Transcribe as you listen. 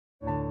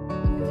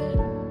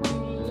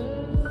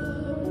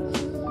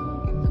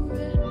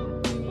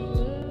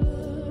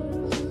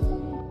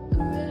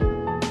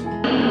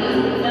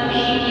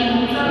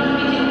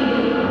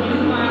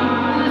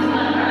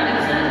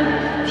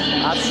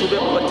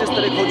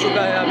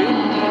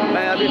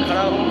अभी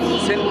खड़ा हूँ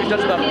सेंट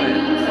पीटर्सबर्ग में।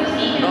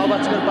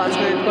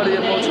 9:05 पर ये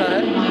पहुँचा है,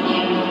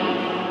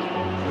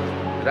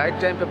 राइट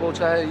टाइम पे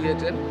पहुँचा है ये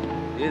ट्रेन।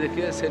 ये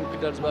देखिए सेंट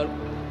पीटर्सबर्ग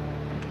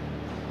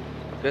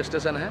के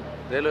स्टेशन है,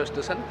 रेलवे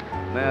स्टेशन।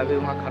 मैं अभी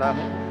वहाँ खड़ा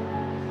हूँ।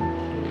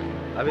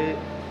 अभी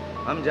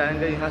हम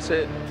जाएंगे यहाँ से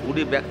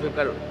वुडी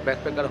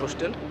बैकपैकर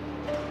हॉस्टल।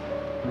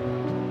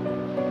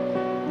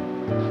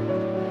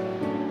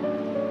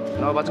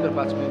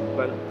 9:05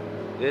 पर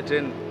ये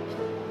ट्रेन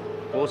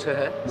पहुँचे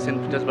है सेंट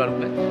पीटर्सबर्ग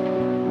में।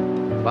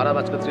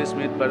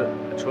 12:30 पर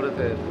छोड़े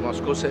थे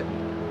मॉस्को से।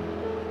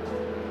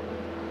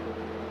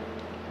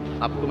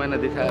 आपको मैंने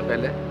दिखाया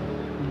पहले।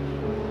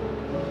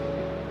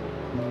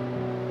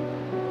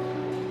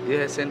 ये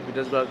है सेंट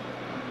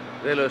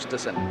पीटर्सबर्ग रेलवे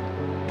स्टेशन।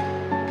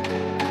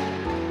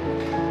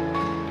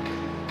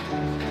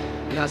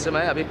 यहाँ से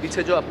मैं अभी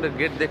पीछे जो अपने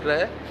गेट देख रहे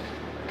हैं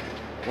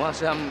वहाँ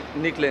से हम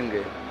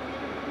निकलेंगे।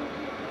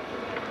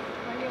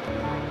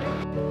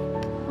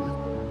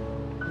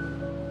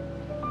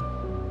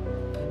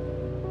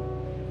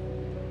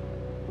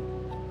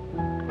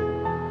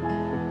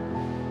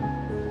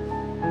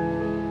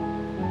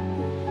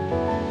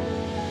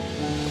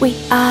 We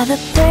are the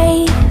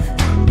brave,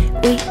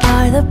 we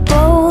are the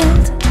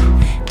bold.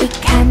 We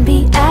can be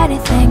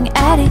anything,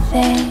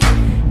 anything,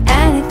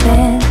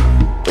 anything.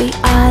 We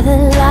are the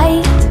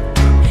light,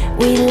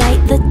 we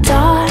light the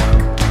dark.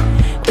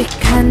 We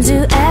can do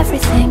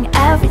everything,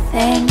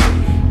 everything,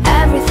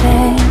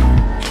 everything.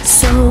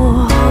 So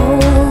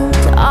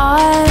hold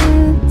on,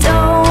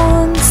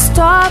 don't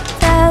stop,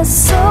 there's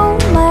so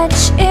much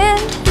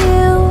in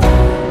you.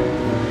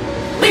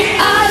 We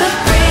are the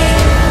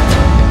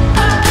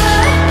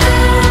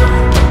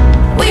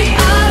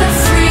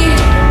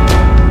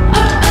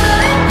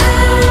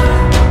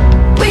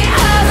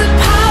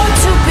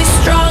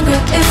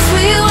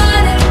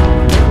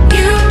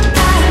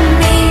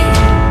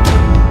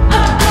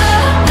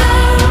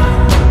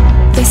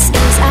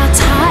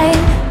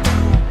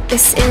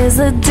This is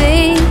the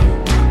day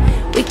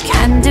we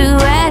can do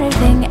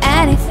anything,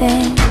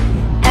 anything,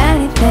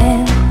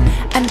 anything.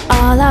 And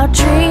all our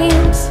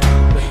dreams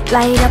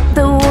light up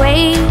the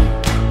way.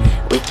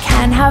 We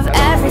can have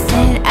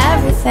everything,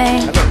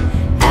 everything,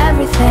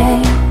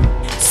 everything.